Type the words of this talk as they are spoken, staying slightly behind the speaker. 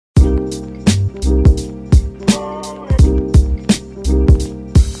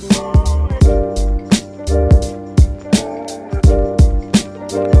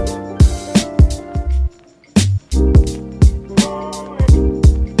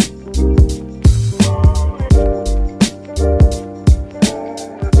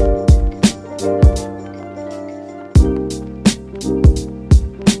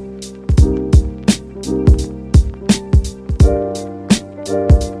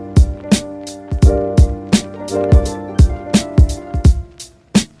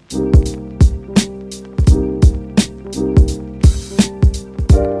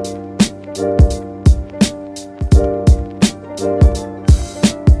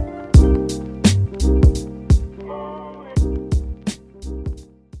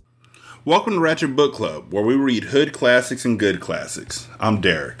Welcome to Ratchet Book Club, where we read hood classics and good classics. I'm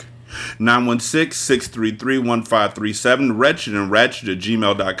Derek. 916-633-1537, Wretched and Ratchet at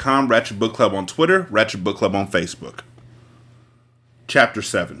gmail.com, Ratchet Book Club on Twitter, Ratchet Book Club on Facebook. Chapter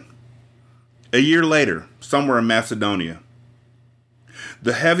 7. A year later, somewhere in Macedonia.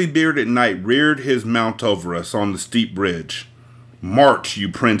 The heavy-bearded knight reared his mount over us on the steep bridge. March, you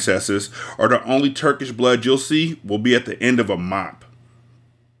princesses, or the only Turkish blood you'll see will be at the end of a mop.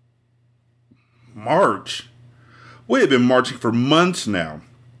 March? We have been marching for months now.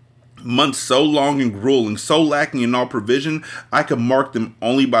 Months so long and grueling, so lacking in all provision, I could mark them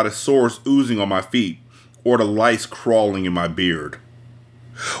only by the sores oozing on my feet, or the lice crawling in my beard.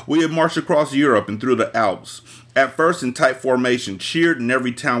 We had marched across Europe and through the Alps, at first in tight formation, cheered in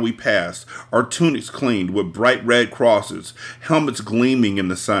every town we passed, our tunics cleaned with bright red crosses, helmets gleaming in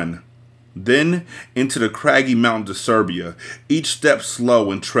the sun. Then into the craggy mountains of Serbia, each step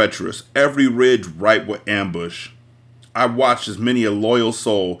slow and treacherous, every ridge ripe with ambush. I watched as many a loyal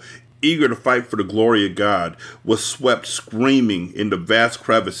soul, eager to fight for the glory of God, was swept screaming into vast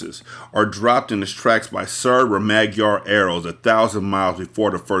crevices, or dropped in its tracks by Serb or Magyar arrows 1,000 miles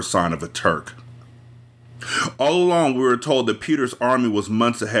before the first sign of a Turk. All along we were told that Peter's army was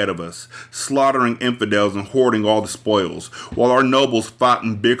months ahead of us, slaughtering infidels and hoarding all the spoils, while our nobles fought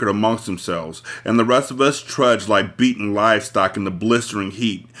and bickered amongst themselves, and the rest of us trudged like beaten livestock in the blistering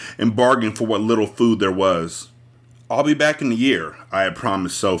heat, and bargained for what little food there was. I'll be back in a year, I had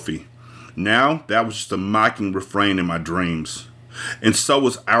promised Sophie. Now, that was just a mocking refrain in my dreams. And so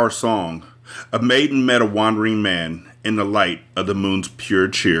was our song. A maiden met a wandering man in the light of the moon's pure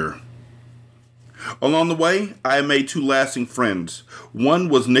cheer. Along the way, I had made two lasting friends. One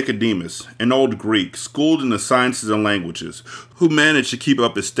was Nicodemus, an old Greek, schooled in the sciences and languages, who managed to keep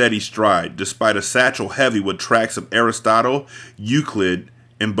up his steady stride, despite a satchel heavy with tracts of Aristotle, Euclid,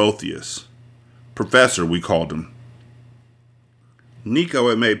 and Boethius. Professor, we called him. Nico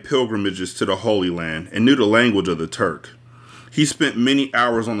had made pilgrimages to the Holy Land and knew the language of the Turk. He spent many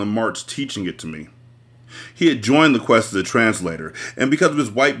hours on the march teaching it to me. He had joined the quest as a translator, and because of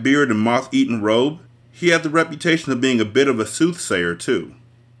his white beard and moth-eaten robe, he had the reputation of being a bit of a soothsayer, too.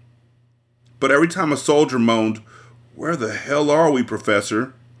 But every time a soldier moaned, "Where the hell are we,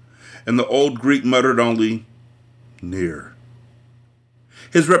 Professor?" and the old Greek muttered only, "Near,"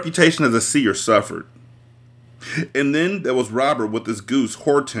 his reputation as a seer suffered. And then there was Robert with his goose,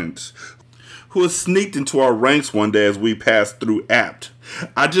 Hortense, who had sneaked into our ranks one day as we passed through Apt.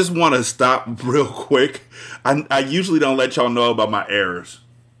 I just want to stop real quick. I usually don't let y'all know about my errors.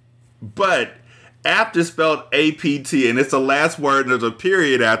 But Apt is spelled A-P-T, and it's the last word, and there's a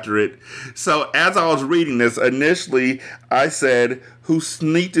period after it. So as I was reading this, initially I said, who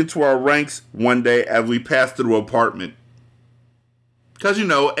sneaked into our ranks one day as we passed through an apartment. Because,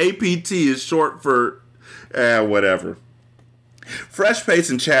 A-P-T is short for, whatever. Fresh paced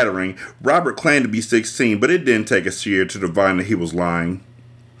and chattering, Robert claimed to be 16, but it didn't take a seer to divine that he was lying.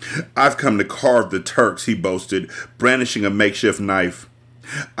 "I've come to carve the Turks," he boasted, brandishing a makeshift knife.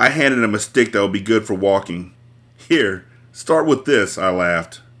 I handed him a stick that would be good for walking. "Here, start with this," I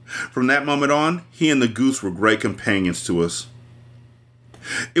laughed. From that moment on, he and the goose were great companions to us.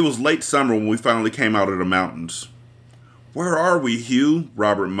 It was late summer when we finally came out of the mountains. "Where are we, Hugh?"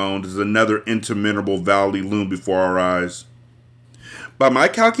 Robert moaned as another interminable valley loomed before our eyes. By my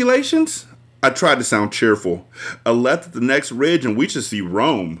calculations, I tried to sound cheerful. A left at the next ridge and we should see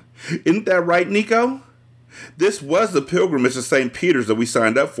Rome. Isn't that right, Nico? This was the pilgrimage to St. Peter's that we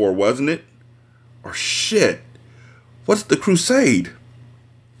signed up for, wasn't it? Or shit, what's the crusade?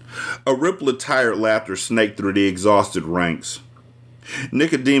 A ripple of tired laughter snaked through the exhausted ranks.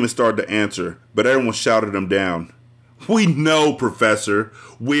 Nicodemus started to answer, but everyone shouted him down. "We know, Professor.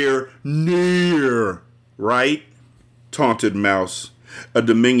 We're near, right?" taunted Mouse, a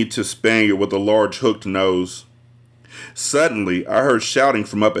diminutive Spaniard with a large hooked nose. Suddenly, I heard shouting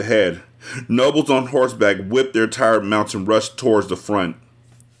from up ahead. Nobles on horseback whipped their tired mounts and rushed towards the front.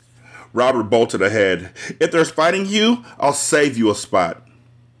 Robert bolted ahead. "If there's fighting, Hugh, I'll save you a spot."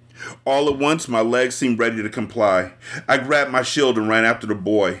 All at once, my legs seemed ready to comply. I grabbed my shield and ran after the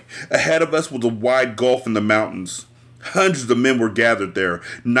boy. Ahead of us was a wide gulf in the mountains. Hundreds of men were gathered there,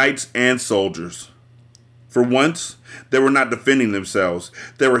 knights and soldiers. For once, they were not defending themselves.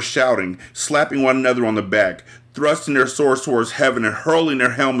 They were shouting, slapping one another on the back, thrusting their swords towards heaven and hurling their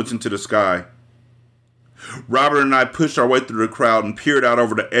helmets into the sky. Robert and I pushed our way through the crowd and peered out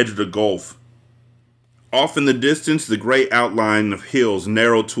over the edge of the gulf. Off in the distance, the gray outline of hills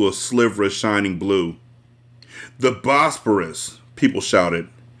narrowed to a sliver of shining blue. "The Bosporus," people shouted.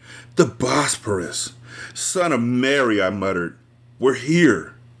 "The Bosporus. Son of Mary," I muttered. "We're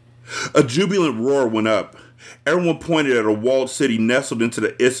here." A jubilant roar went up. Everyone pointed at a walled city nestled into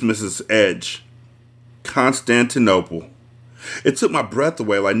the isthmus's edge. Constantinople. It took my breath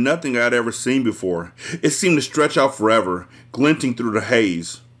away like nothing I'd ever seen before. It seemed to stretch out forever, glinting through the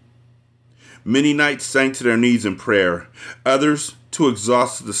haze. Many knights sank to their knees in prayer. Others, too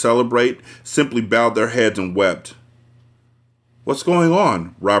exhausted to celebrate, simply bowed their heads and wept. "What's going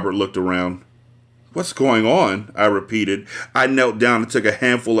on?" Robert looked around. "What's going on?" I repeated. I knelt down and took a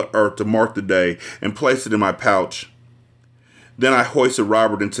handful of earth to mark the day and placed it in my pouch. Then I hoisted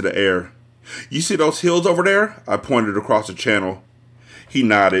Robert into the air. "You see those hills over there?" I pointed across the channel. He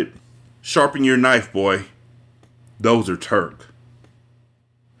nodded. "Sharpen your knife, boy. Those are Turk."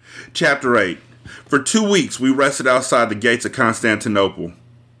 Chapter 8. For 2 weeks we rested outside the gates of Constantinople.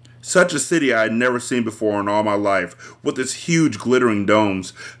 Such a city I had never seen before in all my life, with its huge glittering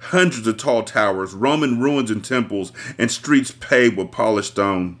domes, hundreds of tall towers, Roman ruins and temples, and streets paved with polished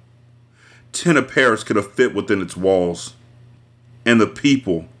stone. 10 of Paris could have fit within its walls. And the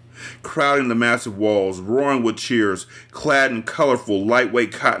people, crowding the massive walls, roaring with cheers, clad in colorful,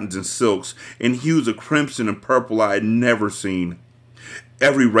 lightweight cottons and silks, in hues of crimson and purple I had never seen.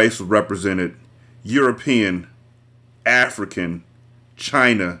 Every race was represented: European, African,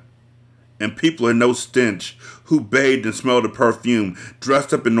 China, and people in no stench who bathed and smelled of perfume,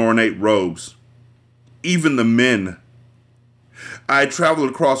 dressed up in ornate robes. Even the men. I had traveled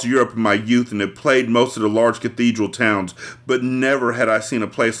across Europe in my youth and had played most of the large cathedral towns, but never had I seen a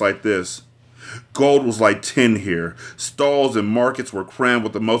place like this. Gold was like tin here. Stalls and markets were crammed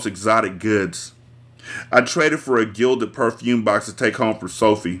with the most exotic goods. I traded for a gilded perfume box to take home for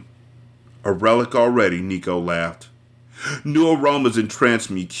Sophie. "A relic already," Nico laughed. New aromas entranced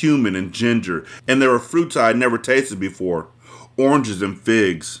me: cumin and ginger, and there were fruits I had never tasted before: oranges and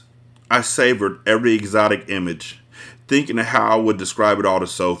figs. I savored every exotic image, thinking of how I would describe it all to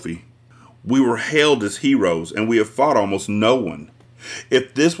Sophie. We were hailed as heroes, and we had fought almost no one.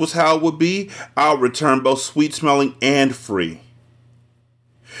 If this was how it would be, I would return both sweet-smelling and free.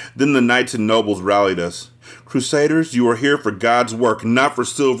 Then the knights and nobles rallied us. "Crusaders, you are here for God's work, not for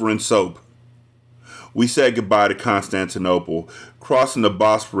silver and soap." We said goodbye to Constantinople, crossing the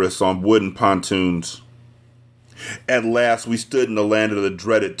Bosphorus on wooden pontoons. At last we stood in the land of the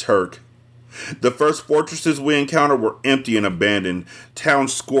dreaded Turk. The first fortresses we encountered were empty and abandoned,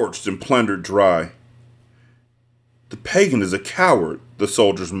 towns scorched and plundered dry. "The pagan is a coward," the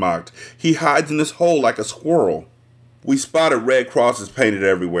soldiers mocked. "He hides in his hole like a squirrel." We spotted red crosses painted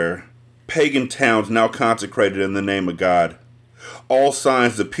everywhere. Pagan towns now consecrated in the name of God. All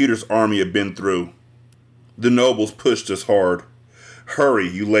signs that Peter's army had been through. The nobles pushed us hard. "Hurry,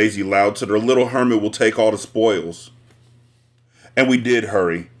 you lazy louts, or the little hermit will take all the spoils." And we did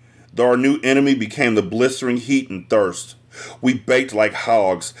hurry, though our new enemy became the blistering heat and thirst. We baked like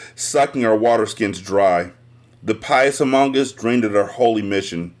hogs, sucking our water skins dry. The pious among us dreamed of their holy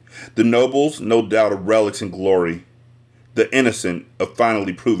mission. The nobles, no doubt, of relics and glory. The innocent, of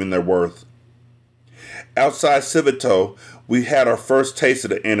finally proving their worth. Outside Civito, we had our first taste of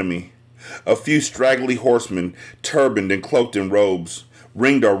the enemy. A few straggly horsemen, turbaned and cloaked in robes,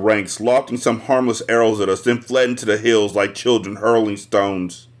 ringed our ranks, lofting some harmless arrows at us, then fled into the hills like children hurling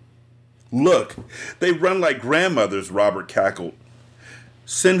stones. "Look, they run like grandmothers," Robert cackled.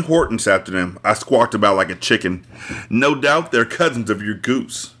 "Send Hortense after them," I squawked about like a chicken. "No doubt they're cousins of your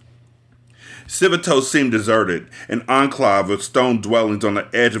goose." Civito seemed deserted, an enclave of stone dwellings on the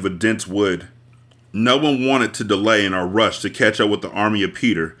edge of a dense wood. No one wanted to delay in our rush to catch up with the army of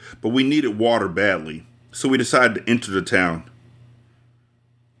Peter, but we needed water badly, so we decided to enter the town.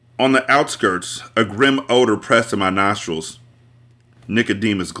 On the outskirts, a grim odor pressed in my nostrils.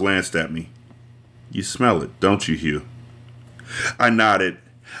 Nicodemus glanced at me. "You smell it, don't you, Hugh?" I nodded.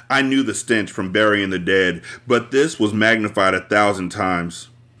 I knew the stench from burying the dead, but this was magnified 1,000 times.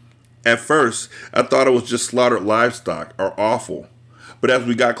 At first, I thought it was just slaughtered livestock, or offal. But as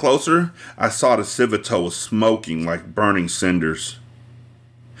we got closer, I saw the Civito was smoking like burning cinders.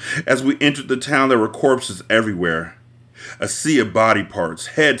 As we entered the town, there were corpses everywhere. A sea of body parts,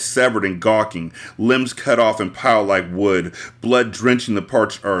 heads severed and gawking, limbs cut off and piled like wood, blood drenching the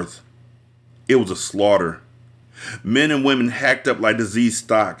parched earth. It was a slaughter. Men and women hacked up like diseased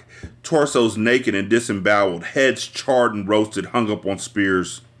stock, torsos naked and disemboweled, heads charred and roasted, hung up on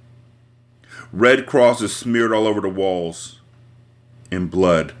spears. Red crosses smeared all over the walls. In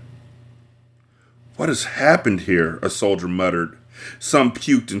blood. "What has happened here?" a soldier muttered. Some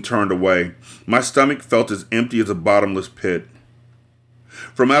puked and turned away. My stomach felt as empty as a bottomless pit.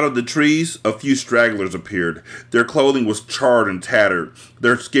 From out of the trees, a few stragglers appeared. Their clothing was charred and tattered,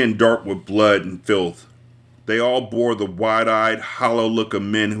 their skin dark with blood and filth. They all bore the wide-eyed, hollow look of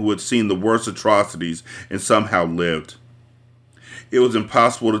men who had seen the worst atrocities and somehow lived. It was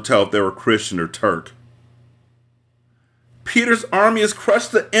impossible to tell if they were Christian or Turk. "Peter's army has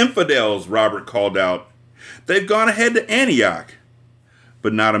crushed the infidels," Robert called out. "They've gone ahead to Antioch."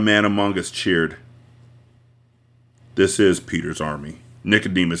 But not a man among us cheered. "This is Peter's army,"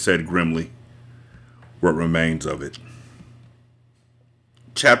 Nicodemus said grimly. "What remains of it."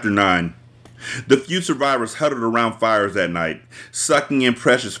 Chapter 9. The few survivors huddled around fires that night, sucking in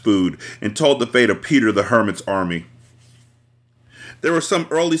precious food, and told the fate of Peter the Hermit's army. There were some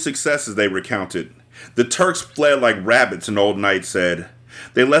early successes, they recounted. The Turks fled like rabbits, an old knight said.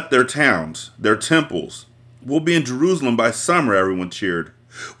 They left their towns, their temples. "We'll be in Jerusalem by summer," everyone cheered.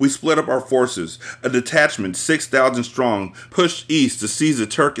 We split up our forces. A detachment, 6,000 strong, pushed east to seize the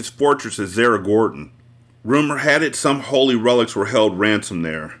Turkish fortress at Zeragorton. Rumor had it some holy relics were held ransom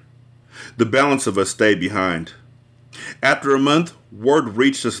there. The balance of us stayed behind. After a month, word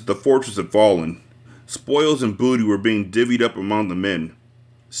reached us that the fortress had fallen. Spoils and booty were being divvied up among the men.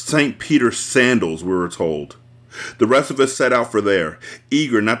 St. Peter's sandals, we were told. The rest of us set out for there,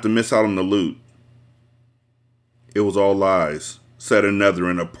 eager not to miss out on the loot. "It was all lies," said another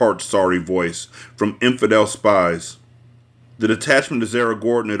in a parched, sorry voice, "from infidel spies." The detachment to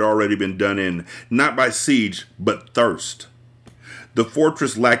Zeragorton had already been done in, not by siege, but thirst. The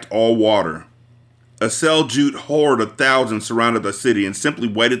fortress lacked all water. A Seljuk horde of thousands surrounded the city and simply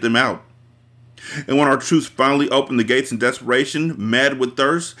waited them out. And when our troops finally opened the gates in desperation, mad with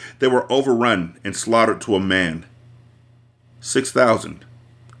thirst, they were overrun and slaughtered to a man. 6,000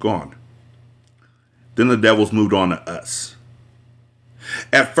 gone. Then the devils moved on to us.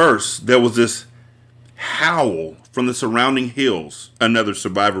 At first, there was this howl from the surrounding hills, another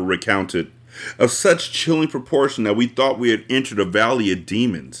survivor recounted, of such chilling proportion that we thought we had entered a valley of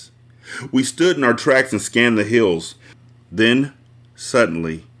demons. We stood in our tracks and scanned the hills. Then,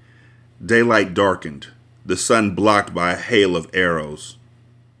 suddenly, daylight darkened, the sun blocked by a hail of arrows.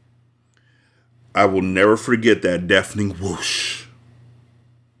 I will never forget that deafening whoosh.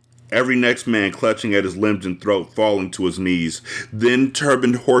 Every next man clutching at his limbs and throat, falling to his knees. Then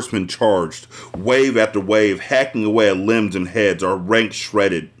turbaned horsemen charged, wave after wave, hacking away at limbs and heads, our ranks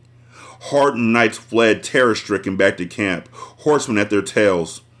shredded. Hardened knights fled terror-stricken back to camp, horsemen at their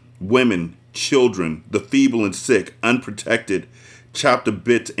tails. Women, children, the feeble and sick, unprotected, chopped to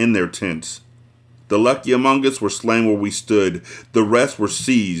bits in their tents. The lucky among us were slain where we stood. The rest were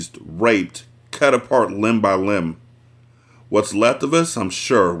seized, raped, cut apart limb by limb. What's left of us, I'm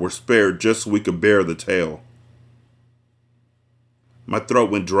sure, were spared just so we could bear the tale. My throat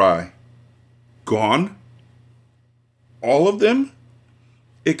went dry. Gone? All of them?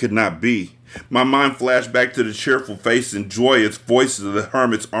 It could not be. My mind flashed back to the cheerful faces and joyous voices of the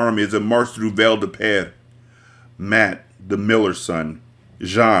Hermit's army as it marched through Val de Pere. Matt, the miller's son,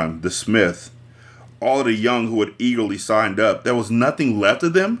 Jean, the smith, all of the young who had eagerly signed up. There was nothing left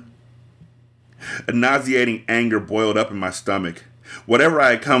of them? A nauseating anger boiled up in my stomach. Whatever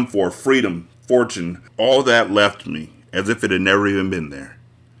I had come for, freedom, fortune, all that left me, as if it had never even been there.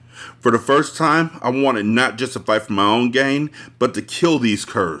 For the first time, I wanted not just to fight for my own gain, but to kill these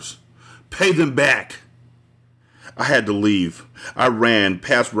curs. Pay them back. I had to leave. I ran,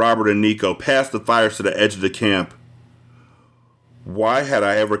 past Robert and Nico, past the fires to the edge of the camp. Why had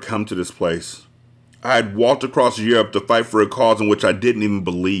I ever come to this place? I had walked across Europe to fight for a cause in which I didn't even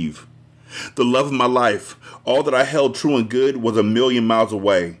believe. The love of my life, all that I held true and good, was a million miles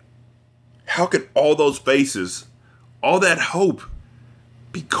away. How could all those faces, all that hope,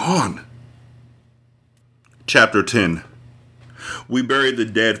 be gone? Chapter 10. We buried the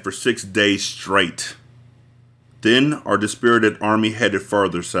dead for 6 days straight. Then our dispirited army headed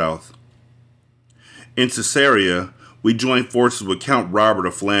farther south. In Caesarea, we joined forces with Count Robert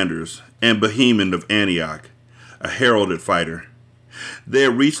of Flanders and Bohemond of Antioch, a heralded fighter. They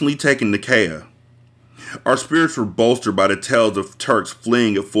had recently taken Nicaea. Our spirits were bolstered by the tales of Turks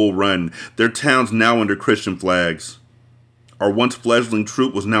fleeing at full run, their towns now under Christian flags. Our once fledgling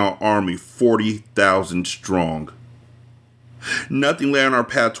troop was now an army 40,000 strong. Nothing lay on our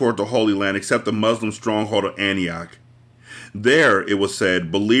path toward the Holy Land except the Muslim stronghold of Antioch. There, it was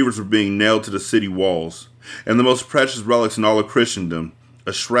said, believers were being nailed to the city walls, and the most precious relics in all of Christendom,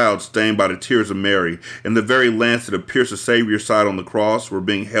 a shroud stained by the tears of Mary, and the very lance that had pierced the Savior's side on the cross, were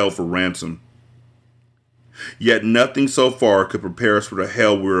being held for ransom. Yet nothing so far could prepare us for the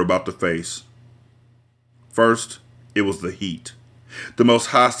hell we were about to face. First, it was the heat, the most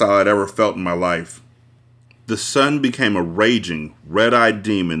hostile I'd ever felt in my life. The sun became a raging, red-eyed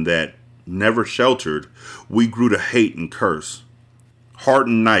demon that, never sheltered, we grew to hate and curse.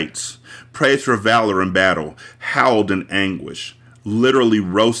 Hardened knights, praised for valor in battle, howled in anguish, literally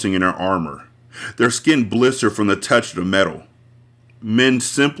roasting in their armor. Their skin blistered from the touch of the metal. Men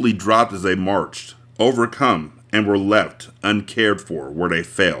simply dropped as they marched, overcome, and were left uncared for where they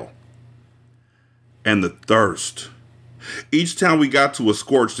fell. And the thirst. Each town we got to was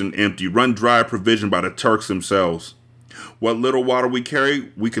scorched and empty, run dry, provisioned by the Turks themselves. What little water we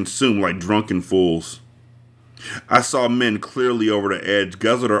carried, we consumed like drunken fools. I saw men clearly over the edge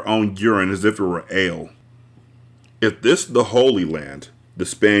guzzle their own urine as if it were ale. If this is the Holy Land, the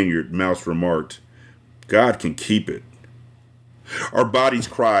Spaniard mouse remarked, God can keep it. Our bodies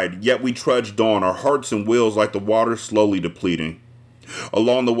cried, yet we trudged on, our hearts and wills like the water slowly depleting.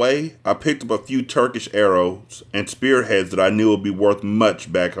 Along the way, I picked up a few Turkish arrows and spearheads that I knew would be worth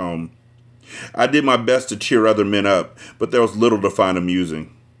much back home. I did my best to cheer other men up, but there was little to find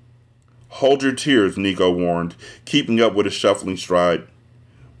amusing. Hold your tears, Nico warned, keeping up with his shuffling stride.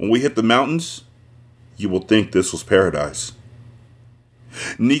 When we hit the mountains, you will think this was paradise.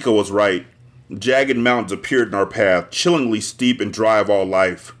 Nico was right. Jagged mountains appeared in our path, chillingly steep and dry of all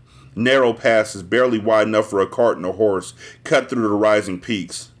life. Narrow passes, barely wide enough for a cart and a horse, cut through the rising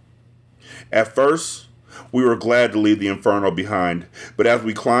peaks. At first, we were glad to leave the inferno behind, but as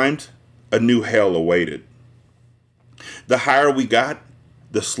we climbed, a new hell awaited. The higher we got,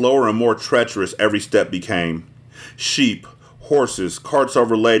 the slower and more treacherous every step became. Sheep, horses, carts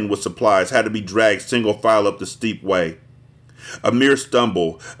overladen with supplies had to be dragged single file up the steep way. A mere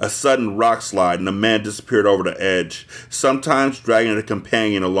stumble, a sudden rock slide, and a man disappeared over the edge, sometimes dragging a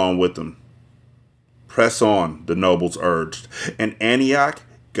companion along with him. Press on, the nobles urged. In Antioch,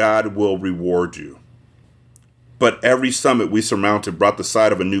 God will reward you. But every summit we surmounted brought the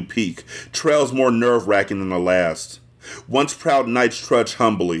sight of a new peak, trails more nerve-wracking than the last. Once proud knights trudged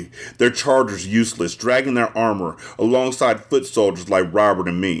humbly, their chargers useless, dragging their armor alongside foot soldiers like Robert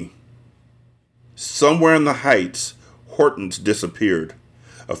and me. Somewhere in the heights, Hortense disappeared,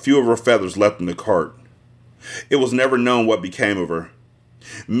 a few of her feathers left in the cart. It was never known what became of her.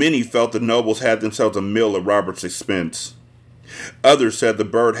 Many felt the nobles had themselves a meal at Robert's expense. Others said the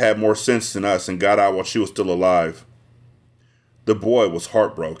bird had more sense than us and got out while she was still alive. The boy was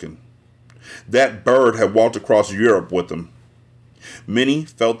heartbroken. That bird had walked across Europe with him. Many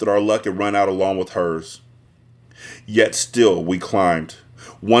felt that our luck had run out along with hers. Yet still we climbed,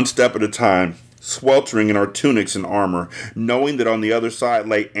 one step at a time, sweltering in our tunics and armor, knowing that on the other side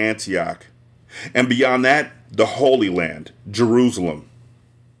lay Antioch, and beyond that, the Holy Land, Jerusalem.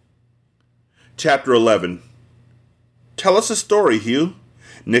 Chapter 11. Tell us a story, Hugh,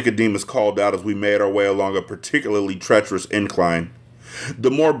 Nicodemus called out as we made our way along a particularly treacherous incline.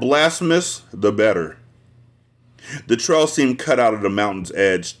 The more blasphemous, the better. The trail seemed cut out of the mountain's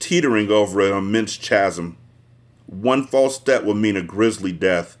edge, teetering over an immense chasm. One false step would mean a grisly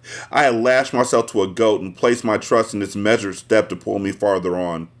death. I had lashed myself to a goat and placed my trust in its measured step to pull me farther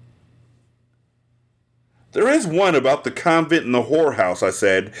on. There is one about the convent and the whorehouse, I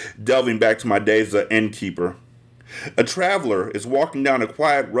said, delving back to my days as an innkeeper. A traveler is walking down a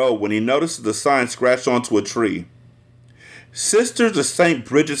quiet road when he notices the sign scratched onto a tree. Sisters of St.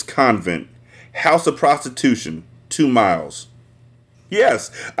 Bridget's Convent, House of Prostitution, 2 miles.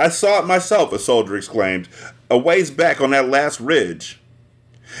 Yes, I saw it myself, a soldier exclaimed, a ways back on that last ridge.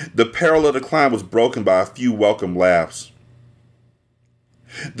 The peril of the climb was broken by a few welcome laughs.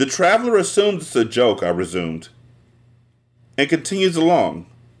 The traveler assumes it's a joke, I resumed, and continues along.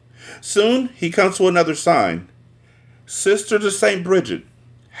 Soon he comes to another sign. Sisters of St. Bridget,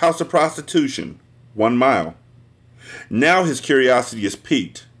 House of Prostitution, 1 mile. Now his curiosity is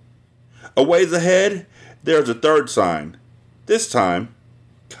piqued. A ways ahead, there is a third sign. This time,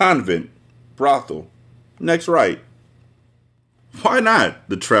 convent, brothel, next right. Why not,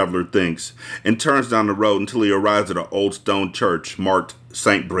 the traveler thinks, and turns down the road until he arrives at an old stone church marked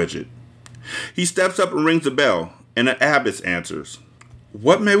St. Bridget. He steps up and rings a bell, and an abbess answers.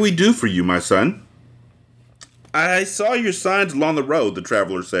 What may we do for you, my son? I saw your signs along the road, the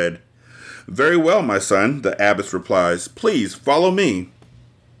traveler said. Very well, my son, the abbess replies. Please, follow me.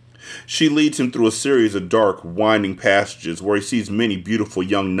 She leads him through a series of dark, winding passages where he sees many beautiful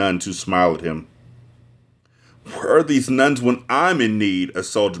young nuns who smile at him. Where are these nuns when I'm in need? A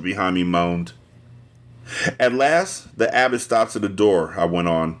soldier behind me moaned. At last, the abbot stops at the door, I went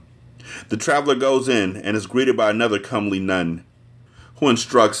on. The traveler goes in and is greeted by another comely nun, who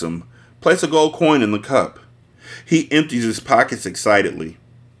instructs him, place a gold coin in the cup. He empties his pockets excitedly.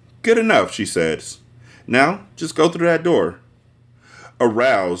 Good enough, she says. Now, just go through that door.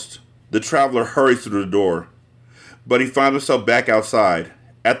 Aroused, the traveler hurries through the door, but he finds himself back outside,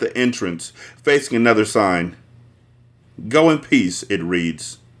 at the entrance, facing another sign. Go in peace, it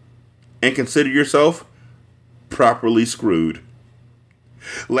reads, and consider yourself properly screwed.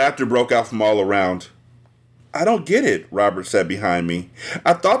 Laughter broke out from all around. I don't get it, Robert said behind me.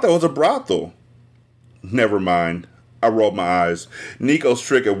 I thought that was a brothel. Never mind. I rolled my eyes. Nico's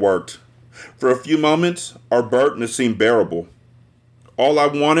trick had worked. For a few moments, our burden seemed bearable. All I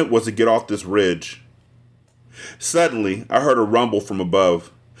wanted was to get off this ridge. Suddenly, I heard a rumble from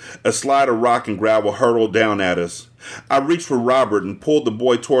above. A slide of rock and gravel hurtled down at us. I reached for Robert and pulled the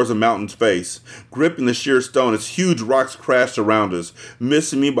boy towards the mountain's face, gripping the sheer stone as huge rocks crashed around us,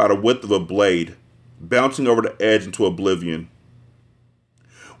 missing me by the width of a blade, bouncing over the edge into oblivion.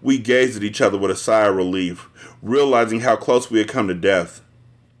 We gazed at each other with a sigh of relief, realizing how close we had come to death.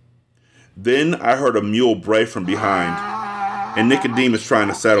 Then I heard a mule bray from behind, and Nicodemus trying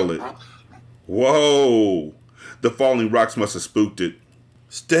to settle it. Whoa! The falling rocks must have spooked it.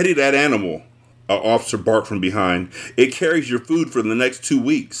 Steady that animal, an officer barked from behind. It carries your food for the next 2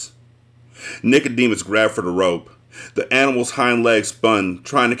 weeks. Nicodemus grabbed for the rope. The animal's hind legs spun,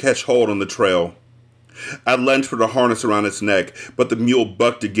 trying to catch hold on the trail. I lunged for the harness around its neck, but the mule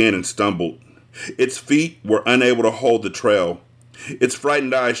bucked again and stumbled. Its feet were unable to hold the trail. Its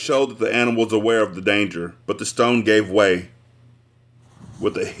frightened eyes showed that the animal was aware of the danger, but the stone gave way.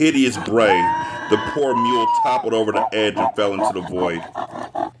 With a hideous bray, the poor mule toppled over the edge and fell into the void.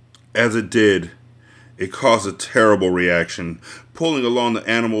 As it did, it caused a terrible reaction, pulling along the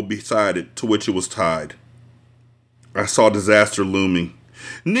animal beside it to which it was tied. I saw disaster looming.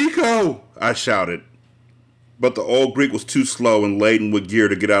 Nico! I shouted. But the old Greek was too slow and laden with gear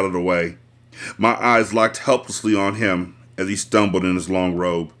to get out of the way. My eyes locked helplessly on him as he stumbled in his long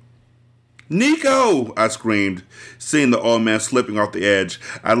robe. Nico! I screamed. Seeing the old man slipping off the edge,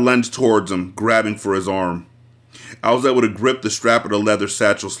 I lunged towards him, grabbing for his arm. I was able to grip the strap of the leather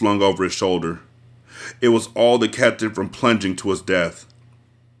satchel slung over his shoulder. It was all that kept him from plunging to his death.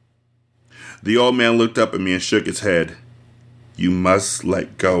 The old man looked up at me and shook his head. You must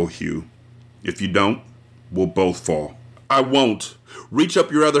let go, Hugh. If you don't, we'll both fall. I won't. Reach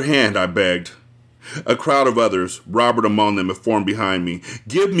up your other hand, I begged. A crowd of others, Robert among them, had formed behind me.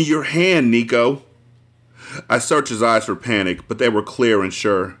 Give me your hand, Nico. I searched his eyes for panic, but they were clear and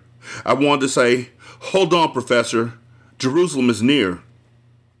sure. I wanted to say, Hold on, Professor. Jerusalem is near.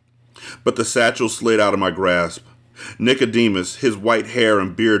 But the satchel slid out of my grasp. Nicodemus, his white hair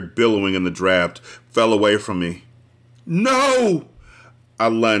and beard billowing in the draft, fell away from me. No! I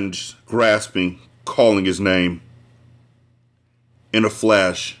lunged, grasping, calling his name. In a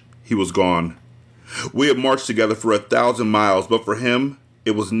flash, he was gone. We had marched together for 1,000 miles, but for him,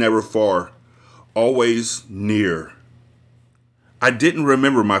 it was never far, always near. I didn't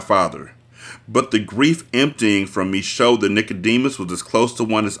remember my father, but the grief emptying from me showed that Nicodemus was as close to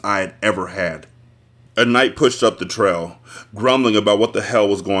one as I had ever had. A knight pushed up the trail, grumbling about what the hell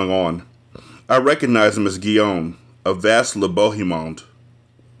was going on. I recognized him as Guillaume, a vassal of Bohemond,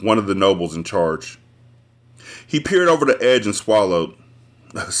 one of the nobles in charge. He peered over the edge and swallowed.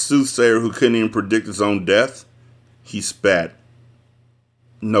 A soothsayer who couldn't even predict his own death? He spat.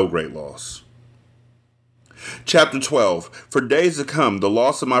 No great loss. Chapter 12. For days to come, the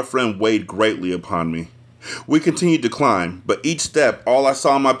loss of my friend weighed greatly upon me. We continued to climb, but each step, all I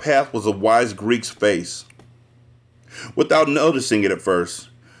saw in my path was a wise Greek's face. Without noticing it at first,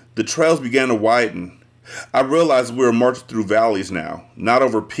 the trails began to widen. I realized we were marching through valleys now, not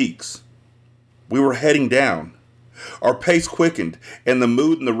over peaks. We were heading down. Our pace quickened, and the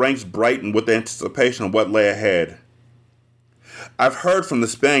mood in the ranks brightened with the anticipation of what lay ahead. I've heard from the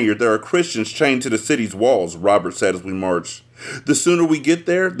Spaniard there are Christians chained to the city's walls, Robert said as we marched. The sooner we get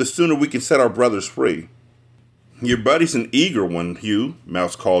there, the sooner we can set our brothers free. Your buddy's an eager one, Hugh,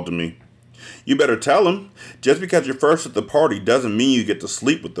 Mouse called to me. You better tell him. Just because you're first at the party doesn't mean you get to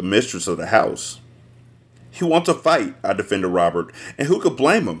sleep with the mistress of the house. He wants a fight, I defended Robert, and who could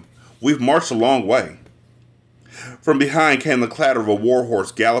blame him? We've marched a long way. From behind came the clatter of a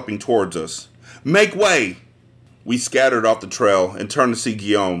warhorse galloping towards us. Make way! We scattered off the trail and turned to see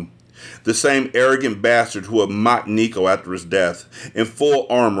Guillaume, the same arrogant bastard who had mocked Nico after his death, in full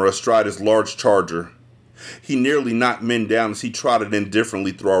armor astride his large charger. He nearly knocked men down as he trotted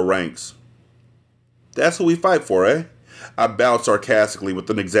indifferently through our ranks. That's who we fight for, eh? I bowed sarcastically with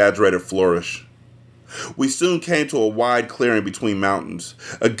an exaggerated flourish. We soon came to a wide clearing between mountains.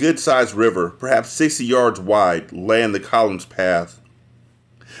 A good-sized river, perhaps 60 yards wide, lay in the column's path.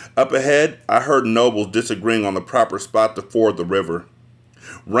 Up ahead, I heard nobles disagreeing on the proper spot to ford the river.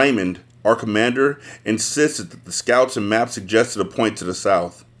 Raymond, our commander, insisted that the scouts and maps suggested a point to the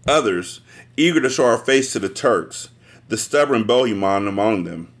south. Others, eager to show our face to the Turks, the stubborn Bohemond among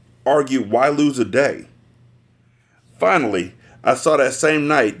them, argued why lose a day. Finally, I saw that same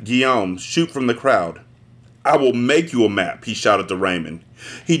night Guillaume shoot from the crowd. "I will make you a map," he shouted to Raymond.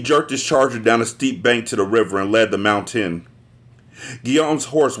 He jerked his charger down a steep bank to the river and led the mount in. Guillaume's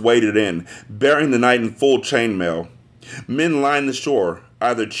horse waded in, bearing the knight in full chainmail. Men lined the shore,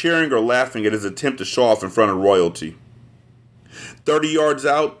 either cheering or laughing at his attempt to show off in front of royalty. 30 yards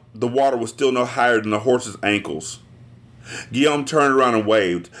out, the water was still no higher than the horse's ankles. Guillaume turned around and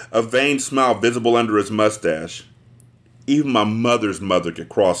waved, a vain smile visible under his mustache. "Even my mother's mother could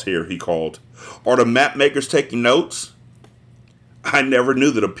cross here," he called. "Are the map makers taking notes?" "I never knew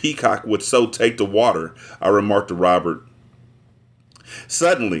that a peacock would so take to water," I remarked to Robert.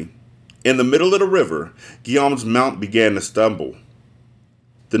 Suddenly, in the middle of the river, Guillaume's mount began to stumble.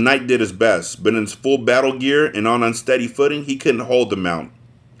 The knight did his best, but in his full battle gear and on unsteady footing, he couldn't hold the mount.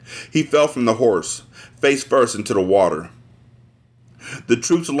 He fell from the horse, face first into the water. The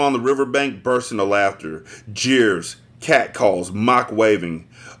troops along the riverbank burst into laughter, jeers, catcalls, mock waving.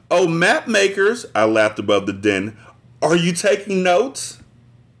 "Oh, map makers," I laughed above the din. "Are you taking notes?"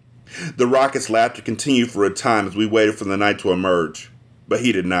 The raucous laughter continued for a time as we waited for the knight to emerge, but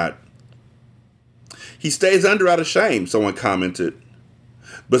he did not. "He stays under out of shame," someone commented.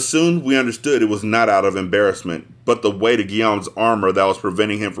 But soon we understood it was not out of embarrassment, but the weight of Guillaume's armor that was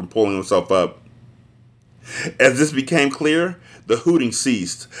preventing him from pulling himself up. As this became clear, the hooting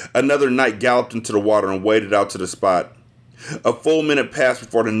ceased. Another knight galloped into the water and waded out to the spot. A full minute passed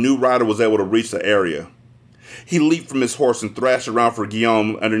before the new rider was able to reach the area. He leaped from his horse and thrashed around for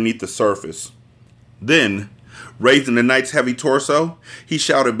Guillaume underneath the surface. Then, raising the knight's heavy torso, he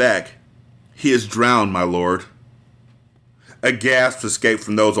shouted back, "He is drowned, my lord." A gasp escaped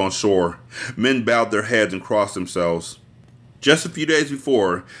from those on shore. Men bowed their heads and crossed themselves. Just a few days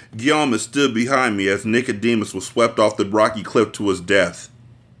before, Guillaume had stood behind me as Nicodemus was swept off the rocky cliff to his death.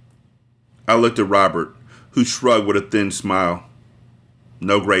 I looked at Robert, who shrugged with a thin smile.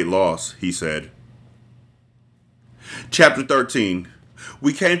 "No great loss," he said. Chapter 13.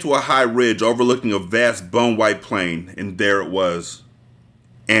 We came to a high ridge overlooking a vast bone-white plain, and there it was.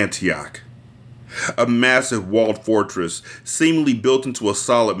 Antioch. A massive walled fortress, seemingly built into a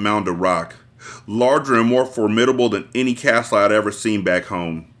solid mound of rock, larger and more formidable than any castle I'd ever seen back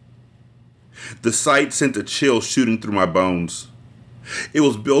home. The sight sent a chill shooting through my bones. It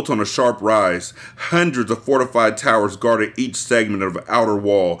was built on a sharp rise. Hundreds of fortified towers guarded each segment of an outer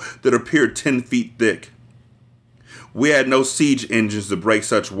wall that appeared 10 feet thick. We had no siege engines to break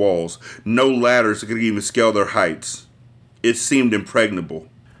such walls, no ladders that could even scale their heights. It seemed impregnable.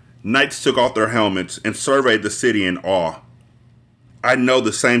 Knights took off their helmets and surveyed the city in awe. I know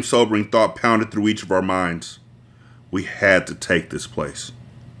the same sobering thought pounded through each of our minds. We had to take this place.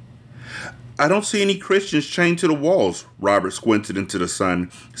 "I don't see any Christians chained to the walls," Robert squinted into the sun,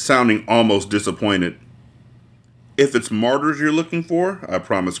 sounding almost disappointed. "If it's martyrs you're looking for," I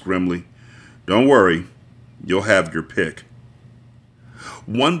promised grimly, "don't worry, you'll have your pick."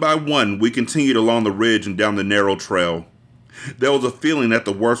 One by one, we continued along the ridge and down the narrow trail. There was a feeling that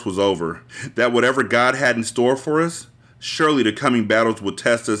the worst was over, that whatever God had in store for us, surely the coming battles would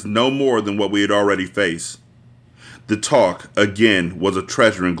test us no more than what we had already faced. The talk, again, was of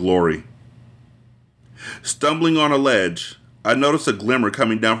treasure and glory. Stumbling on a ledge, I noticed a glimmer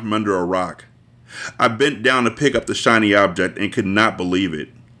coming down from under a rock. I bent down to pick up the shiny object and could not believe it.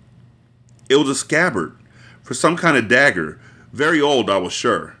 It was a scabbard for some kind of dagger, very old, I was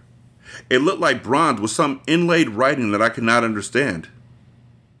sure. It looked like bronze with some inlaid writing that I could not understand.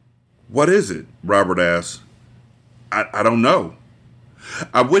 "What is it?" Robert asked. I don't know.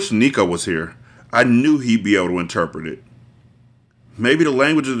 I wish Nico was here. I knew he'd be able to interpret it. Maybe the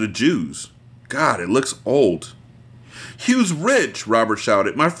language of the Jews. God, it looks old. "Hugh's rich," Robert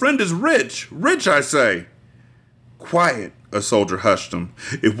shouted. "My friend is rich. Rich, I say." "Quiet," a soldier hushed him.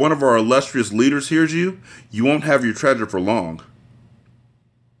 "If one of our illustrious leaders hears you, you won't have your treasure for long."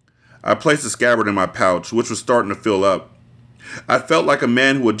 I placed the scabbard in my pouch, which was starting to fill up. I felt like a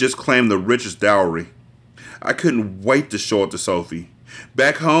man who had just claimed the richest dowry. I couldn't wait to show it to Sophie.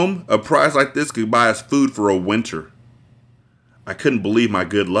 Back home, a prize like this could buy us food for a winter. I couldn't believe my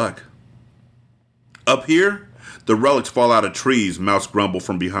good luck. "Up here, the relics fall out of trees," Mouse grumbled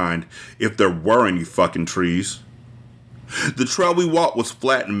from behind, "if there were any fucking trees." The trail we walked was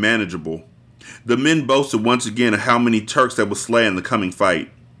flat and manageable. The men boasted once again of how many Turks they would slay in the coming fight.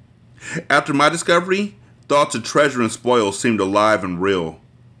 After my discovery, thoughts of treasure and spoils seemed alive and real.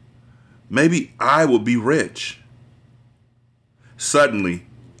 Maybe I would be rich. Suddenly,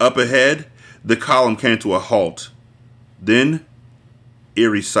 up ahead, the column came to a halt. Then,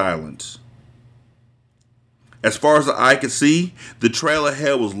 eerie silence. As far as the eye could see, the trail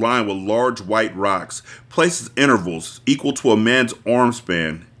ahead was lined with large white rocks, placed at intervals equal to a man's arm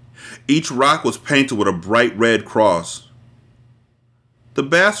span. Each rock was painted with a bright red cross. "The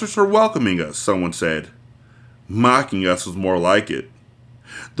bastards are welcoming us," someone said. "Mocking us" was more like it.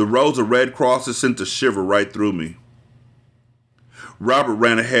 The rows of red crosses sent a shiver right through me. Robert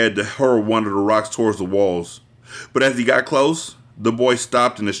ran ahead to hurl one of the rocks towards the walls, but as he got close, the boy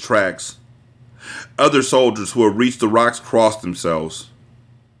stopped in his tracks. Other soldiers who had reached the rocks crossed themselves.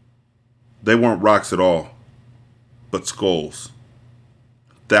 They weren't rocks at all, but skulls.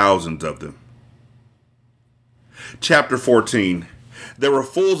 Thousands of them. Chapter 14. There were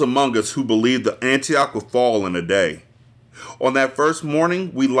fools among us who believed that Antioch would fall in a day. On that first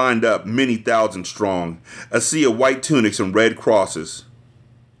morning, we lined up many thousand strong, a sea of white tunics and red crosses.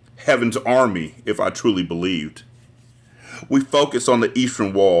 Heaven's army, if I truly believed. We focused on the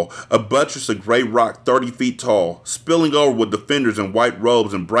eastern wall, a buttress of gray rock 30 feet tall, spilling over with defenders in white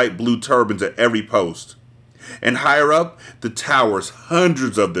robes and bright blue turbans at every post. And higher up, the towers,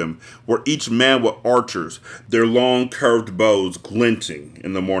 hundreds of them, were each manned with archers, their long curved bows glinting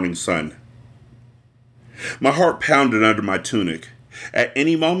in the morning sun. My heart pounded under my tunic. At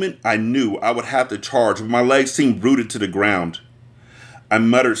any moment, I knew I would have to charge, but my legs seemed rooted to the ground. I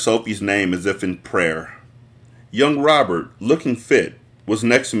muttered Sophie's name as if in prayer. Young Robert, looking fit, was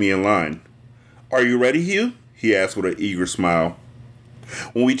next to me in line. "Are you ready, Hugh?" he asked with an eager smile.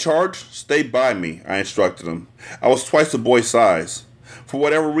 "When we charge, stay by me," I instructed him. I was twice the boy's size. For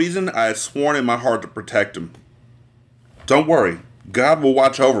whatever reason, I had sworn in my heart to protect him. "Don't worry. God will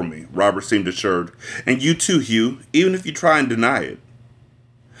watch over me," Robert seemed assured. "And you too, Hugh, even if you try and deny it."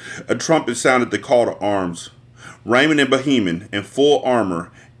 A trumpet sounded the call to arms. Raymond and Boheman, in full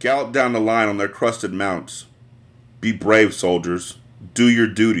armor, galloped down the line on their crusted mounts. "Be brave, soldiers. Do your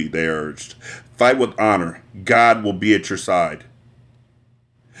duty," they urged. "Fight with honor. God will be at your side."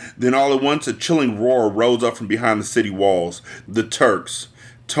 Then all at once a chilling roar rose up from behind the city walls. The Turks,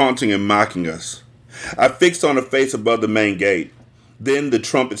 taunting and mocking us. I fixed on a face above the main gate. Then the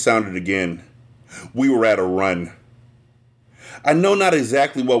trumpet sounded again. We were at a run. I know not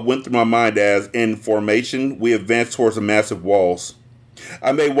exactly what went through my mind as, in formation, we advanced towards the massive walls.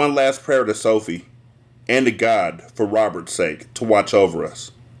 I made one last prayer to Sophie, and to God, for Robert's sake, to watch over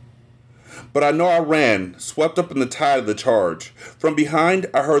us. But I know I ran, swept up in the tide of the charge. From behind,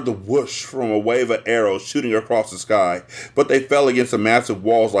 I heard the whoosh from a wave of arrows shooting across the sky, but they fell against the massive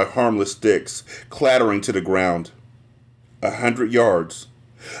walls like harmless sticks, clattering to the ground. 100 yards.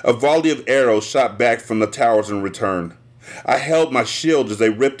 A volley of arrows shot back from the towers in return. I held my shield as they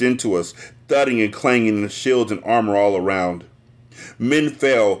ripped into us, thudding and clanging in the shields and armor all around. Men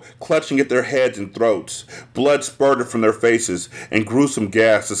fell, clutching at their heads and throats. Blood spurted from their faces, and gruesome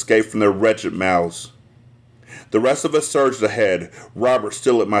gas escaped from their wretched mouths. The rest of us surged ahead, Robert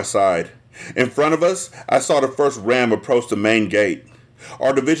still at my side. In front of us, I saw the first ram approach the main gate.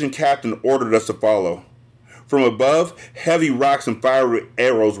 Our division captain ordered us to follow. From above, heavy rocks and fiery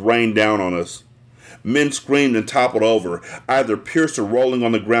arrows rained down on us. Men screamed and toppled over, either pierced or rolling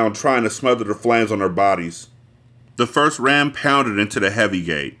on the ground trying to smother the flames on their bodies. The first ram pounded into the heavy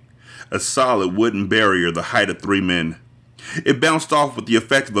gate, a solid wooden barrier the height of 3 men. It bounced off with the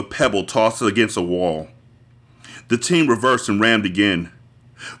effect of a pebble tossed against a wall. The team reversed and rammed again.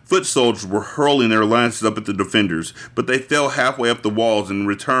 Foot soldiers were hurling their lances up at the defenders, but they fell halfway up the walls and in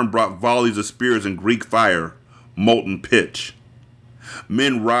return brought volleys of spears and Greek fire, molten pitch.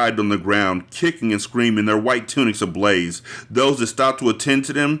 Men writhed on the ground, kicking and screaming, their white tunics ablaze. Those that stopped to attend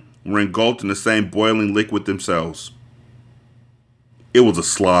to them were engulfed in the same boiling liquid themselves. It was a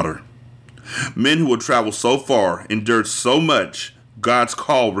slaughter. Men who had traveled so far, endured so much, God's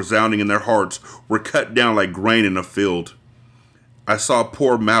call resounding in their hearts, were cut down like grain in a field. I saw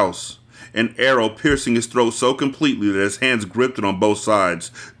poor Mouse, an arrow piercing his throat so completely that his hands gripped it on both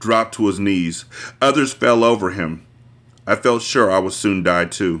sides, dropped to his knees. Others fell over him. I felt sure I would soon die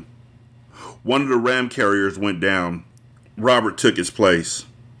too. One of the ram carriers went down. Robert took his place.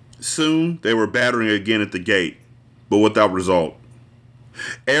 Soon they were battering again at the gate, but without result.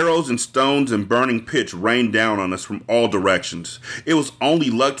 Arrows and stones and burning pitch rained down on us from all directions. It was only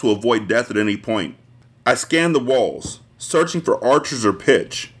luck to avoid death at any point. I scanned the walls, searching for archers or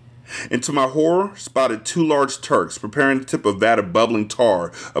pitch, and to my horror spotted 2 large Turks preparing to tip a vat of bubbling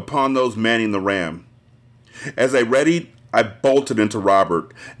tar upon those manning the ram. As they readied, I bolted into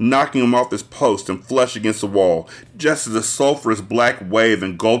Robert, knocking him off his post and flush against the wall, just as a sulphurous black wave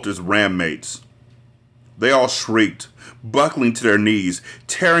engulfed his ram mates. They all shrieked, buckling to their knees,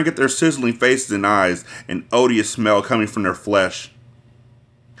 tearing at their sizzling faces and eyes, an odious smell coming from their flesh.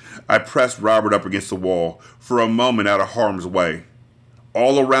 I pressed Robert up against the wall, for a moment out of harm's way.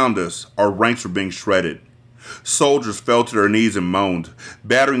 All around us, our ranks were being shredded. Soldiers fell to their knees and moaned.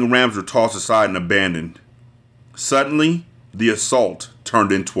 Battering rams were tossed aside and abandoned. Suddenly, the assault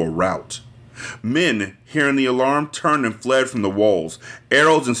turned into a rout. Men, hearing the alarm, turned and fled from the walls,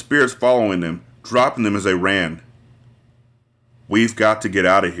 arrows and spears following them, dropping them as they ran. "We've got to get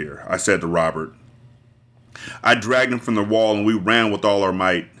out of here," I said to Robert. I dragged him from the wall and we ran with all our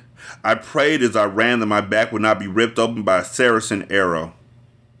might. I prayed as I ran that my back would not be ripped open by a Saracen arrow.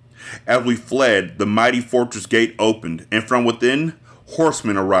 As we fled, the mighty fortress gate opened, and from within,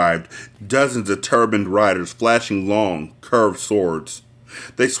 horsemen arrived, dozens of turbaned riders flashing long, curved swords.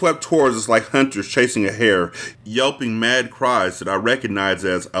 They swept towards us like hunters chasing a hare, yelping mad cries that I recognized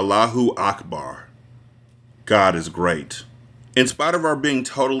as Allahu Akbar. God is great. In spite of our being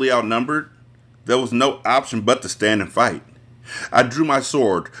totally outnumbered, there was no option but to stand and fight. I drew my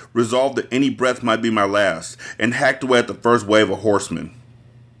sword, resolved that any breath might be my last, and hacked away at the first wave of horsemen.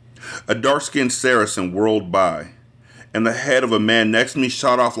 A dark-skinned Saracen whirled by, and the head of a man next to me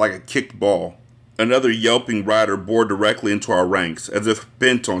shot off like a kicked ball. Another yelping rider bore directly into our ranks, as if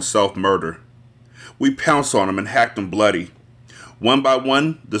bent on self-murder. We pounced on him and hacked him bloody. One by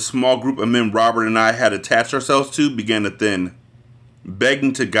one, the small group of men Robert and I had attached ourselves to began to thin.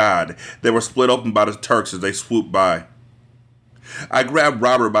 Begging to God, they were split open by the Turks as they swooped by. I grabbed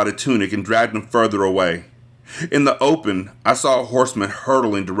Robert by the tunic and dragged him further away. In the open, I saw a horseman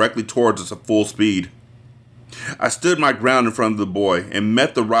hurtling directly towards us at full speed. I stood my ground in front of the boy and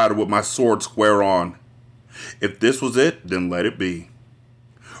met the rider with my sword square on. If this was it, then let it be.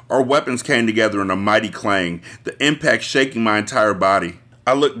 Our weapons came together in a mighty clang, the impact shaking my entire body.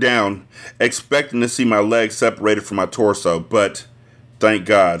 I looked down, expecting to see my legs separated from my torso, but, thank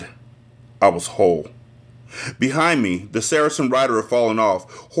God, I was whole. Behind me, the Saracen rider had fallen off,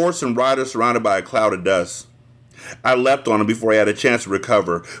 horse and rider surrounded by a cloud of dust. I leapt on him before he had a chance to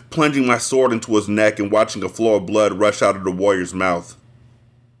recover, plunging my sword into his neck and watching a flow of blood rush out of the warrior's mouth.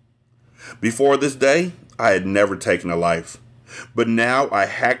 Before this day, I had never taken a life, but now I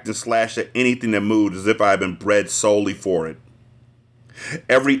hacked and slashed at anything that moved as if I had been bred solely for it.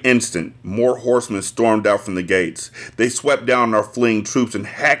 Every instant, more horsemen stormed out from the gates. They swept down our fleeing troops and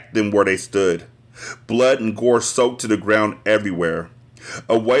hacked them where they stood. Blood and gore soaked to the ground everywhere.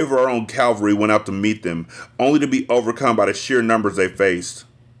 A wave of our own cavalry went out to meet them, only to be overcome by the sheer numbers they faced.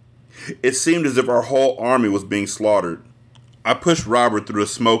 It seemed as if our whole army was being slaughtered. I pushed Robert through the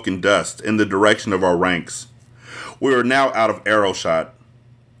smoke and dust in the direction of our ranks. We were now out of arrow shot.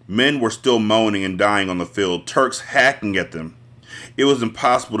 Men were still moaning and dying on the field, Turks hacking at them. It was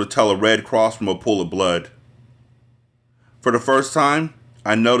impossible to tell a red cross from a pool of blood. For the first time,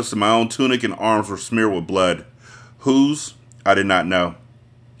 I noticed that my own tunic and arms were smeared with blood. Whose, I did not know.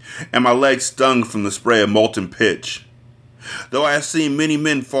 And my legs stung from the spray of molten pitch. Though I had seen many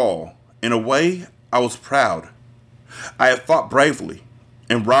men fall, in a way, I was proud. I had fought bravely,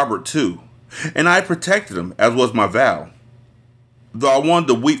 and Robert too, and I had protected him, as was my vow. Though I wanted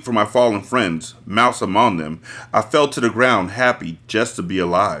to weep for my fallen friends, mouse among them, I fell to the ground happy just to be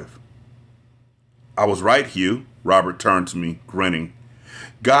alive. I was right, Hugh, Robert turned to me, grinning.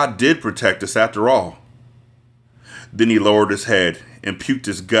 God did protect us after all. Then he lowered his head and puked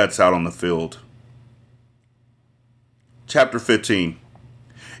his guts out on the field. Chapter 15.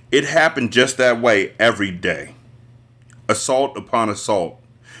 It happened just that way every day. Assault upon assault.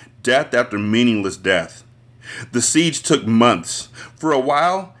 Death after meaningless death. The siege took months. For a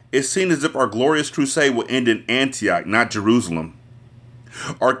while, it seemed as if our glorious crusade would end in Antioch, not Jerusalem.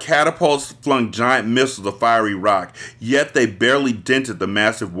 Our catapults flung giant missiles of fiery rock, yet they barely dented the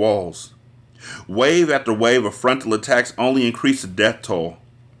massive walls. Wave after wave of frontal attacks only increased the death toll.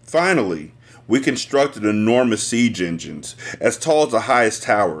 Finally, we constructed enormous siege engines, as tall as the highest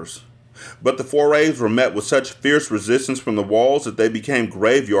towers. But the forays were met with such fierce resistance from the walls that they became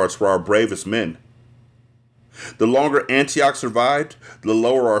graveyards for our bravest men. The longer Antioch survived, the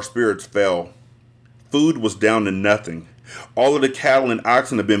lower our spirits fell. Food was down to nothing. All of the cattle and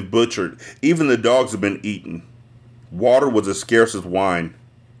oxen had been butchered. Even the dogs had been eaten. Water was as scarce as wine.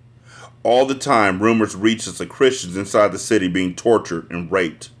 All the time, rumors reached us of Christians inside the city being tortured and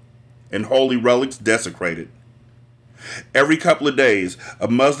raped, and holy relics desecrated. Every couple of days, a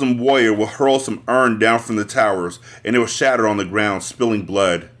Muslim warrior would hurl some urn down from the towers, and it would shatter on the ground, spilling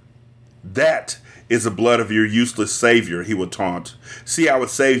blood. "That is the blood of your useless savior," he would taunt. "See how it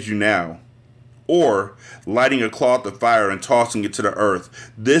saves you now." Or, lighting a cloth of fire and tossing it to the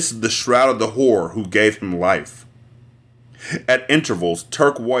earth, "This is the shroud of the whore who gave him life." At intervals,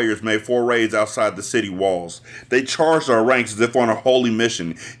 Turk warriors made forays outside the city walls. They charged our ranks as if on a holy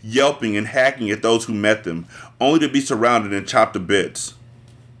mission, yelping and hacking at those who met them, only to be surrounded and chopped to bits.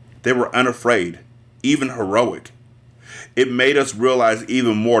 They were unafraid, even heroic. It made us realize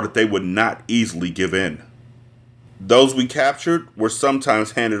even more that they would not easily give in. Those we captured were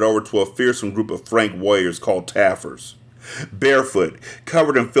sometimes handed over to a fearsome group of Frank warriors called Taffers. Barefoot,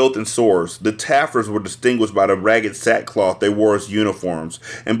 covered in filth and sores, the Taffers were distinguished by the ragged sackcloth they wore as uniforms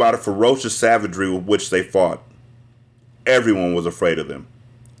and by the ferocious savagery with which they fought. Everyone was afraid of them,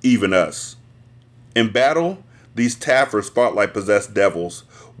 even us. In battle, these Taffers fought like possessed devils,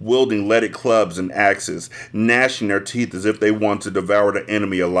 wielding leaded clubs and axes, gnashing their teeth as if they wanted to devour the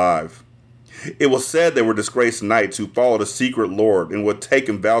enemy alive. It was said they were disgraced knights who followed a secret lord and would take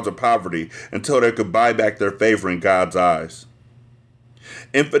in vows of poverty until they could buy back their favor in God's eyes.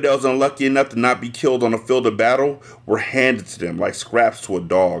 Infidels unlucky enough to not be killed on the field of battle were handed to them like scraps to a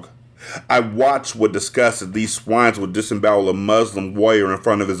dog. I watched with disgust as these swines would disembowel a Muslim warrior in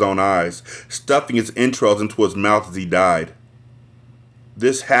front of his own eyes, stuffing his entrails into his mouth as he died.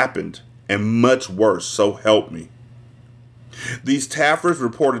 This happened, and much worse, so help me. These Taffers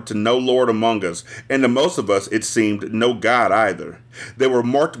reported to no lord among us, and to most of us, it seemed, no God either. They were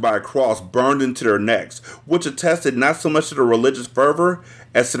marked by a cross burned into their necks, which attested not so much to their religious fervor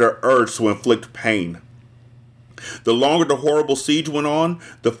as to their urge to inflict pain. The longer the horrible siege went on,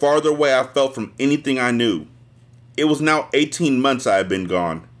 the farther away I felt from anything I knew. It was now 18 months I had been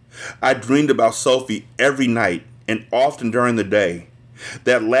gone. I dreamed about Sophie every night, and often during the day.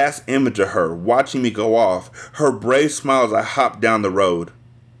 That last image of her, watching me go off, her brave smile as I hopped down the road.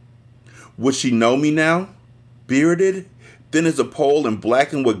 Would she know me now? Bearded, thin as a pole and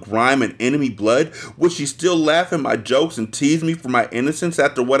blackened with grime and enemy blood? Would she still laugh at my jokes and tease me for my innocence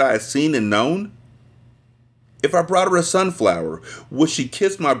after what I had seen and known? If I brought her a sunflower, would she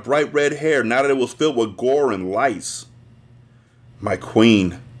kiss my bright red hair now that it was filled with gore and lice? My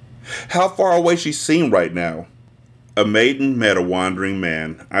queen, how far away she seemed right now. A maiden met a wandering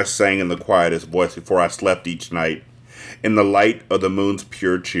man, I sang in the quietest voice before I slept each night, in the light of the moon's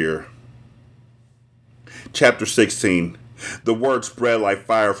pure cheer. Chapter 16. The word spread like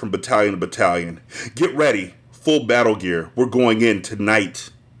fire from battalion to battalion. Get ready, full battle gear, we're going in tonight.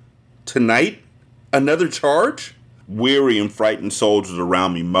 Tonight? Another charge? Weary and frightened soldiers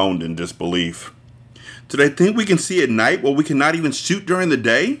around me moaned in disbelief. Do they think we can see at night while we cannot even shoot during the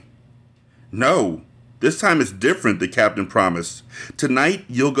day? No. This time it's different, the captain promised. Tonight,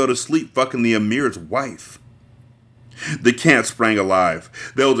 you'll go to sleep fucking the Emir's wife. The camp sprang alive.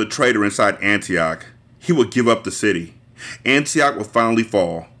 There was a traitor inside Antioch. He would give up the city. Antioch would finally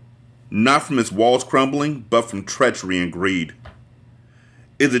fall. Not from its walls crumbling, but from treachery and greed.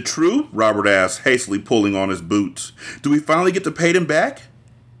 Is it true? Robert asked, hastily pulling on his boots. Do we finally get to pay them back?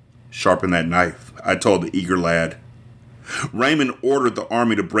 Sharpen that knife, I told the eager lad. Raymond ordered the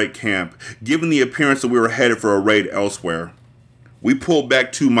army to break camp, giving the appearance that we were headed for a raid elsewhere. We pulled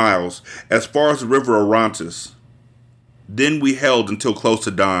back 2 miles, as far as the river Orontes. Then we held until close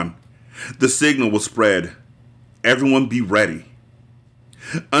to dawn. The signal was spread. Everyone be ready.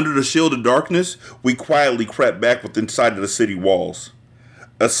 Under the shield of darkness, we quietly crept back within sight of the city walls.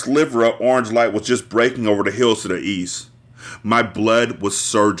 A sliver of orange light was just breaking over the hills to the east. My blood was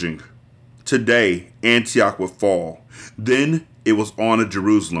surging. Today, Antioch would fall. Then it was on to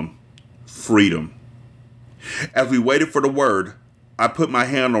Jerusalem. Freedom. As we waited for the word, I put my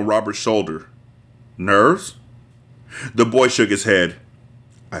hand on Robert's shoulder. Nerves? The boy shook his head.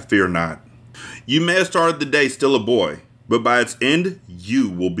 I fear not. You may have started the day still a boy, but by its end, you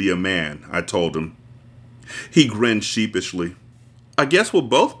will be a man, I told him. He grinned sheepishly. I guess we'll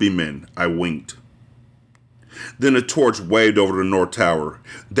both be men, I winked. Then a torch waved over the north tower.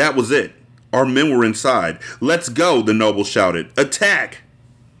 That was it. Our men were inside. Let's go, the noble shouted. Attack!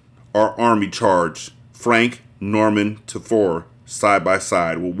 Our army charged. Frank, Norman, Tafur, side by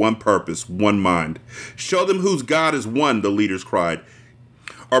side, with one purpose, one mind. Show them whose God is one, the leaders cried.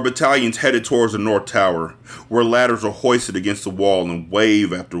 Our battalions headed towards the north tower, where ladders were hoisted against the wall and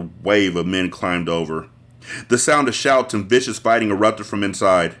wave after wave of men climbed over. The sound of shouts and vicious fighting erupted from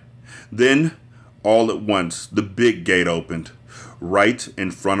inside. Then, all at once, the big gate opened, right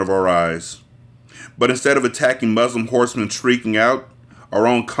in front of our eyes. But instead of attacking Muslim horsemen shrieking out, our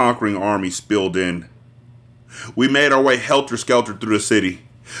own conquering army spilled in. We made our way helter-skelter through the city.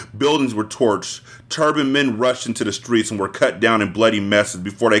 Buildings were torched. Turbaned men rushed into the streets and were cut down in bloody messes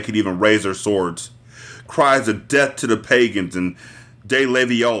before they could even raise their swords. Cries of death to the pagans and De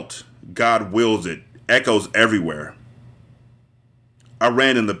Leviault, God wills it, echoes everywhere. I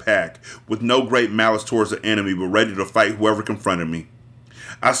ran in the pack, with no great malice towards the enemy, but ready to fight whoever confronted me.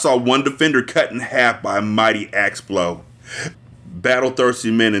 I saw one defender cut in half by a mighty axe blow.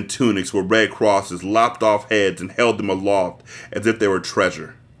 Battle-thirsty men in tunics with red crosses lopped off heads and held them aloft as if they were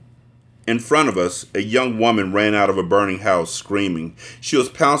treasure. In front of us, a young woman ran out of a burning house, screaming. She was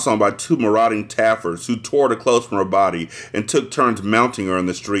pounced on by two marauding Tafers who tore the clothes from her body and took turns mounting her in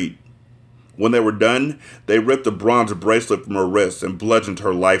the street. When they were done, they ripped a bronze bracelet from her wrist and bludgeoned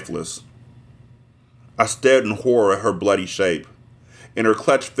her lifeless. I stared in horror at her bloody shape. In her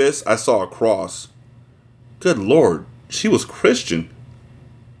clenched fist, I saw a cross. Good Lord, she was Christian.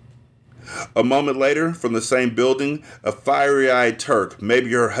 A moment later, from the same building, a fiery-eyed Turk,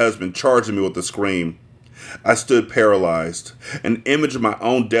 maybe her husband, charged me with a scream. I stood paralyzed. An image of my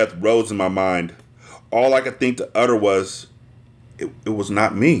own death rose in my mind. All I could think to utter was, it was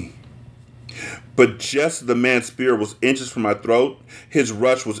not me. But just as the man's spear was inches from my throat, his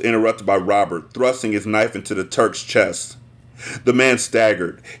rush was interrupted by Robert, thrusting his knife into the Turk's chest. The man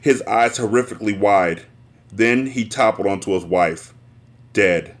staggered, his eyes horrifically wide. Then he toppled onto his wife,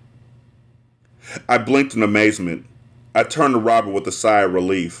 dead. I blinked in amazement. I turned to Robert with a sigh of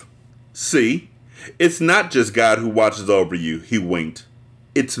relief. See, it's not just God who watches over you, he winked.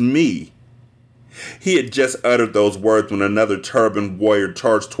 It's me. He had just uttered those words when another turbaned warrior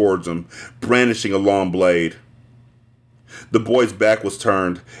charged towards him, brandishing a long blade. The boy's back was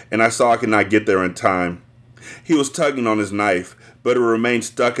turned, and I saw I could not get there in time. He was tugging on his knife, but it remained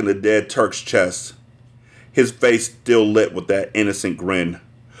stuck in the dead Turk's chest. His face still lit with that innocent grin.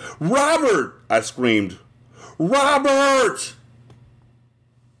 "Robert!" I screamed. "Robert!"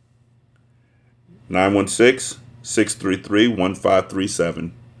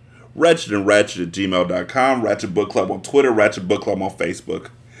 916-633-1537. Wretched and Ratchet at gmail.com. Ratchet Book Club on Twitter. Ratchet Book Club on Facebook.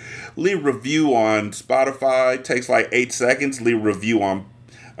 Leave a review on Spotify. It takes like 8 seconds. Leave a review on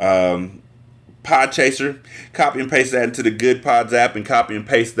Podchaser. Copy and paste that into the Good Pods app and copy and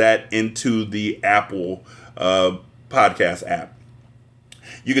paste that into the Apple podcast app.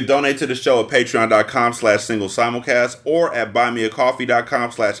 You can donate to the show at patreon.com/singlesimulcast or at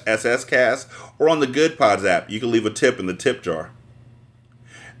buymeacoffee.com/sscast or on the Good Pods app. You can leave a tip in the tip jar.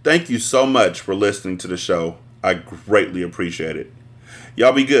 Thank you so much for listening to the show. I greatly appreciate it.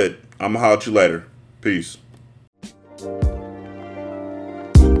 Y'all be good. I'm going to holler at you later. Peace.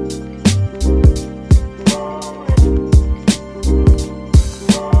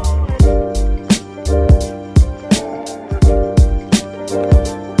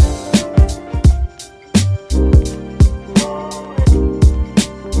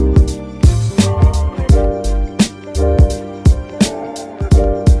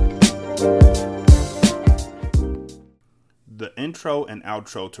 The intro and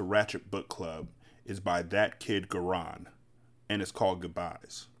outro to Ratchet Book Club is by That Kid Garan, and it's called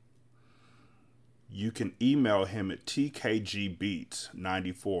Goodbyes. You can email him at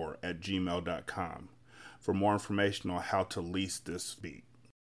tkgbeats94@gmail.com for more information on how to lease this beat.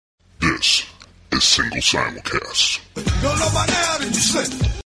 This is Single Simulcast.